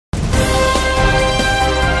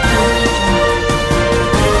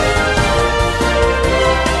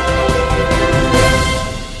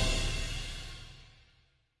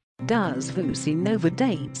does Vusi Nova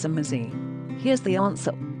date Somizi? Here's the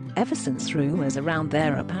answer. Ever since rumors around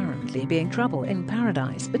there apparently being trouble in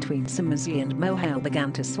paradise between Somizi and Mohale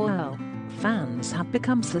began to swirl, fans have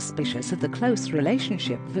become suspicious of the close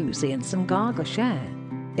relationship Vusi and Somgaga share.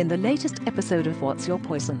 In the latest episode of What's Your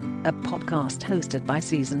Poison, a podcast hosted by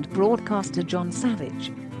seasoned broadcaster Jon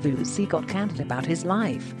Savage, Vusi got candid about his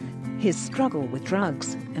life, his struggle with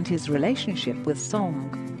drugs, and his relationship with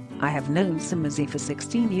SomG. I have known Somizi for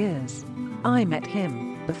 16 years. I met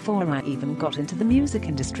him before I even got into the music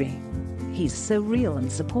industry. He's so real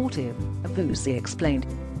and supportive, Vusi explained.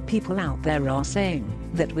 People out there are saying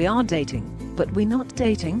that we are dating, but we're not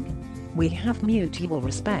dating. We have mutual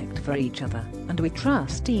respect for each other, and we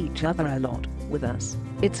trust each other a lot. With us,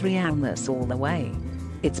 it's realness all the way.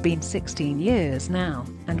 It's been 16 years now,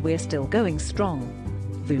 and we're still going strong.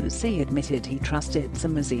 Vusi admitted he trusted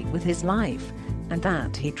Somizi with his life, and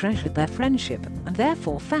that he treasured their friendship and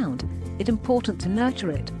therefore found it important to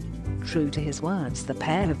nurture it. True to his words, the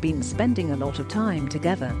pair have been spending a lot of time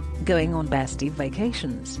together, going on bestie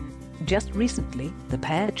vacations. Just recently, the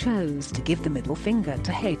pair chose to give the middle finger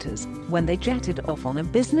to haters when they jetted off on a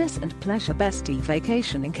business and pleasure bestie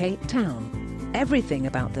vacation in Cape Town. Everything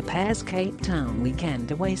about the pair's Cape Town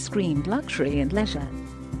weekend away screamed luxury and leisure.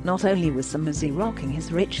 Not only was Somizi rocking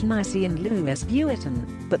his rich nicey in Louis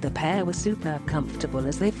Vuitton, but the pair were super comfortable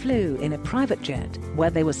as they flew in a private jet where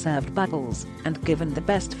they were served bubbles and given the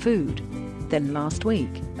best food. Then last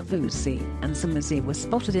week, Vusi and Somizi were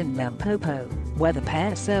spotted in Limpopo, where the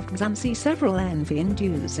pair served Mzansi several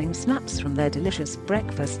envy-inducing snaps from their delicious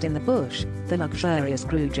breakfast in the bush, the luxurious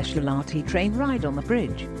Grugeshalati train ride on the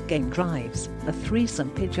bridge, game drives, a threesome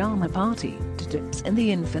pyjama party, to dips in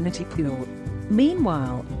the infinity pool.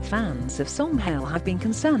 Meanwhile, fans of Somhale have been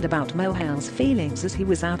concerned about Mohale's feelings as he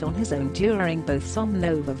was out on his own during both Som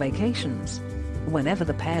Nova vacations. Whenever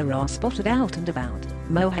the pair are spotted out and about,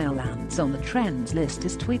 Mohale lands on the trends list.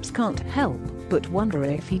 His tweets can't help but wonder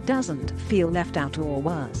if he doesn't feel left out or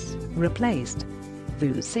worse, replaced.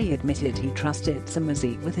 Vusi admitted he trusted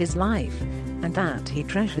Somizi with his life, and that he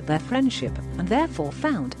treasured their friendship and therefore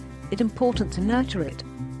found it important to nurture it.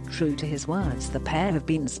 True to his words, the pair have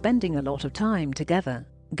been spending a lot of time together,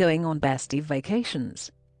 going on bestie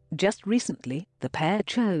vacations. Just recently, the pair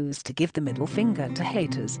chose to give the middle finger to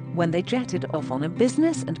haters when they jetted off on a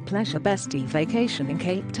business and pleasure bestie vacation in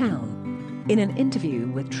Cape Town. In an interview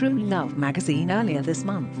with True Love magazine earlier this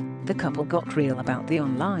month, the couple got real about the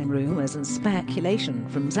online rumors and speculation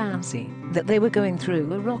from Mzansi that they were going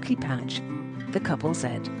through a rocky patch. The couple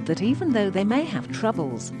said that even though they may have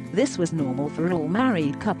troubles, this was normal for all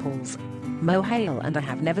married couples. Mohale and I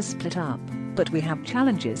have never split up, but we have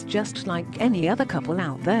challenges just like any other couple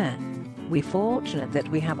out there. We're fortunate that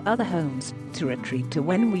we have other homes to retreat to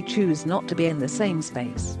when we choose not to be in the same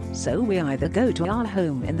space, so we either go to our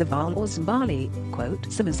home in the Vaal or Zimbali, quote,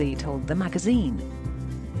 Somizi told the magazine.